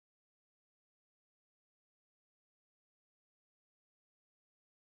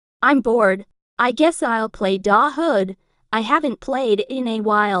I'm bored. I guess I'll play Da Hood. I haven't played in a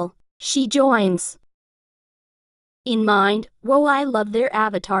while. She joins. In mind, whoa, I love their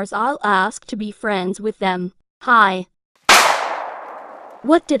avatars. I'll ask to be friends with them. Hi.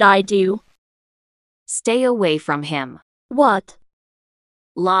 What did I do? Stay away from him. What?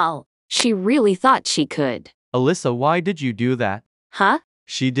 Lol, she really thought she could. Alyssa, why did you do that? Huh?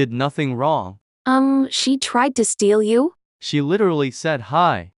 She did nothing wrong. She tried to steal you? She literally said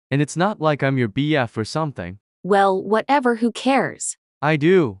hi, and it's not like I'm your BF or something. Well, whatever, who cares? I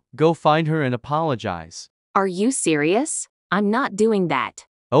do. Go find her and apologize. Are you serious? I'm not doing that.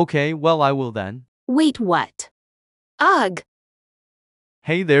 Okay, well I will then. Wait, what? Ugh!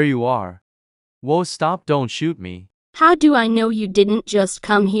 Hey, there you are. Whoa, stop, don't shoot me. How do I know you didn't just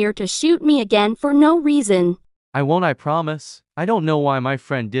come here to shoot me again for no reason? I won't, I promise. I don't know why my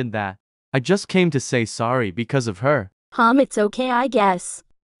friend did that. I just came to say sorry because of her. It's okay, I guess.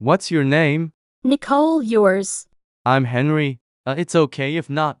 What's your name? Nicole, yours. I'm Henry. It's okay if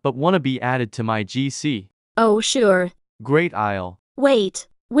not, but wanna be added to my GC. Oh, sure. Great, I'll. Wait,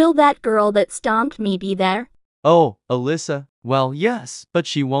 will that girl that stomped me be there? Oh, Alyssa. Well, yes, but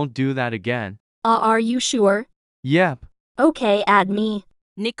she won't do that again. Are you sure? Yep. Okay, add me.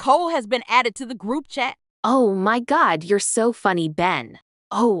 Nicole has been added to the group chat. Oh my god, you're so funny, Ben.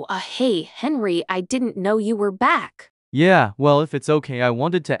 Oh, hey, Henry, I didn't know you were back. Yeah, well, if it's okay, I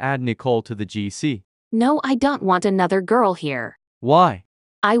wanted to add Nicole to the GC. No, I don't want another girl here. Why?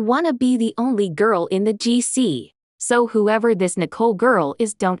 I wanna be the only girl in the GC. So whoever this Nicole girl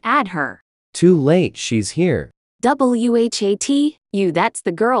is, don't add her. Too late, she's here. WHAT? You, that's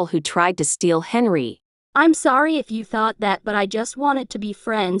the girl who tried to steal Henry. I'm sorry if you thought that, but I just wanted to be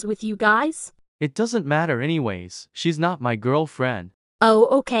friends with you guys. It doesn't matter anyways. She's not my girlfriend. Oh,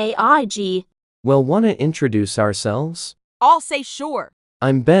 okay, IG. Well, wanna introduce ourselves? All say sure.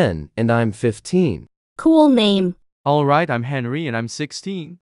 I'm Ben, and I'm 15. Cool name. Alright, I'm Henry and I'm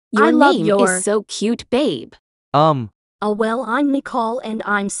 16. Your I love name your- is so cute, babe. Oh, well, I'm Nicole and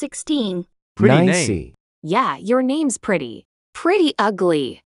I'm 16. Pretty Nicey. name. Yeah, your name's pretty. Pretty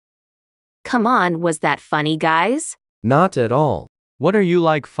ugly. Come on, was that funny, guys? Not at all. What are you,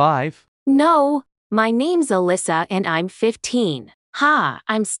 like 5? No, my name's Alyssa and I'm 15. Ha,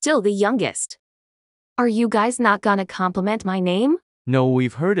 I'm still the youngest. Are you guys not gonna compliment my name? No,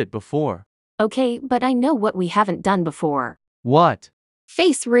 we've heard it before. Okay, but I know what we haven't done before. What?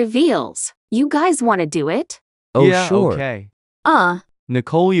 Face reveals. You guys wanna do it? Oh, yeah, sure. okay.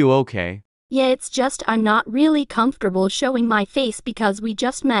 Nicole, you okay? Yeah, it's just I'm not really comfortable showing my face because we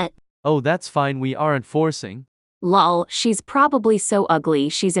just met. Oh, that's fine, we aren't forcing. Lol, she's probably so ugly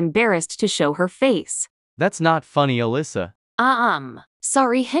she's embarrassed to show her face. That's not funny, Alyssa.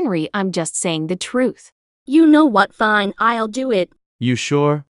 Sorry, Henry, I'm just saying the truth. You know what, fine, I'll do it. You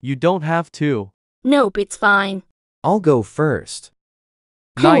sure? You don't have to. Nope, it's fine. I'll go first.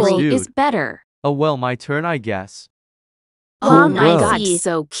 Nice, Henry dude. is better. Oh, well, my turn, I guess. Wow, Oh my god, nice.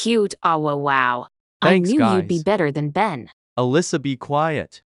 so cute. Oh, wow. Thanks, I knew you'd be guys. better than Ben. Alyssa, be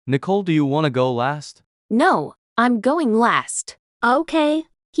quiet. Nicole, do you want to go last? No, I'm going last. Okay,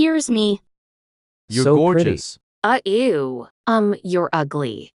 here's me. You're So gorgeous. Ew. You're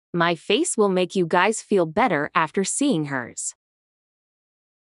ugly. My face will make you guys feel better after seeing hers.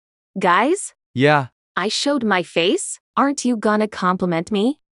 Guys, Yeah. I showed my face. Aren't you gonna compliment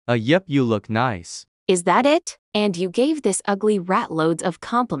me? Yep, you look nice. Is that it? And you gave this ugly rat loads of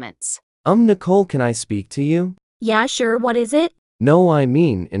compliments. Nicole, can I speak to you? Yeah, sure, what is it? No, I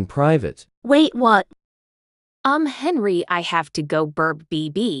mean in private. Wait, what? Henry, I have to go burp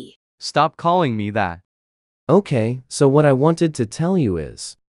BB. Stop calling me that. Okay, so what I wanted to tell you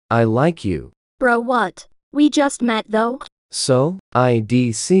is, I like you. Bro, what? We just met though. So,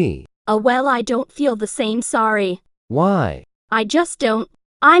 IDC. Oh, well, I don't feel the same, sorry. Why? I just don't.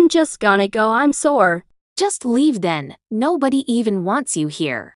 I'm just gonna go, I'm sore. Just leave then. Nobody even wants you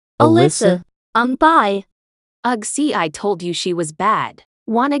here. Alyssa? Bye. Ugh, see, I told you she was bad.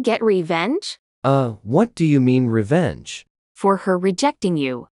 Wanna get revenge? What do you mean revenge? For her rejecting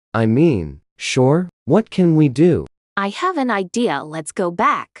you. I mean, sure, what can we do? I have an idea, let's go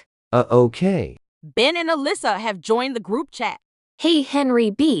back. Okay. Ben and Alyssa have joined the group chat. Hey, Henry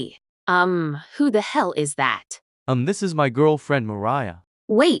B. Who the hell is that? This is my girlfriend, Mariah.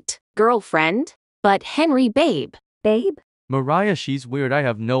 Wait, girlfriend? But Henry babe. Babe? Mariah, she's weird. I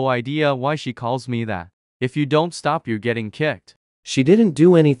have no idea why she calls me that. If you don't stop, you're getting kicked. She didn't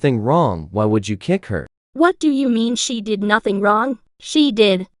do anything wrong, why would you kick her? What do you mean she did nothing wrong? She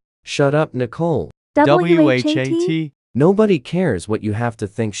did. Shut up, Nicole. WHAT? Nobody cares what you have to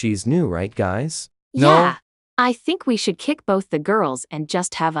think, she's new, right, guys? No. Yeah. I think we should kick both the girls and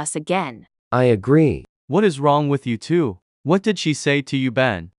just have us again. I agree. What is wrong with you two? What did she say to you,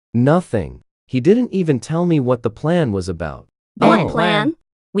 Ben? Nothing. He didn't even tell me what the plan was about. What Oh. plan?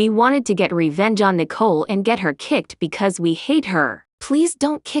 We wanted to get revenge on Nicole and get her kicked because we hate her. Please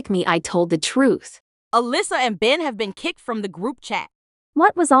don't kick me, I told the truth. Alyssa and Ben have been kicked from the group chat.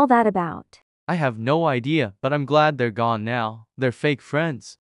 What was all that about? I have no idea, but I'm glad they're gone now. They're fake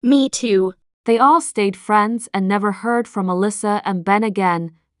friends. Me too. They all stayed friends and never heard from Alyssa and Ben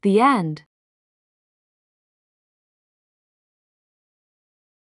again. The end.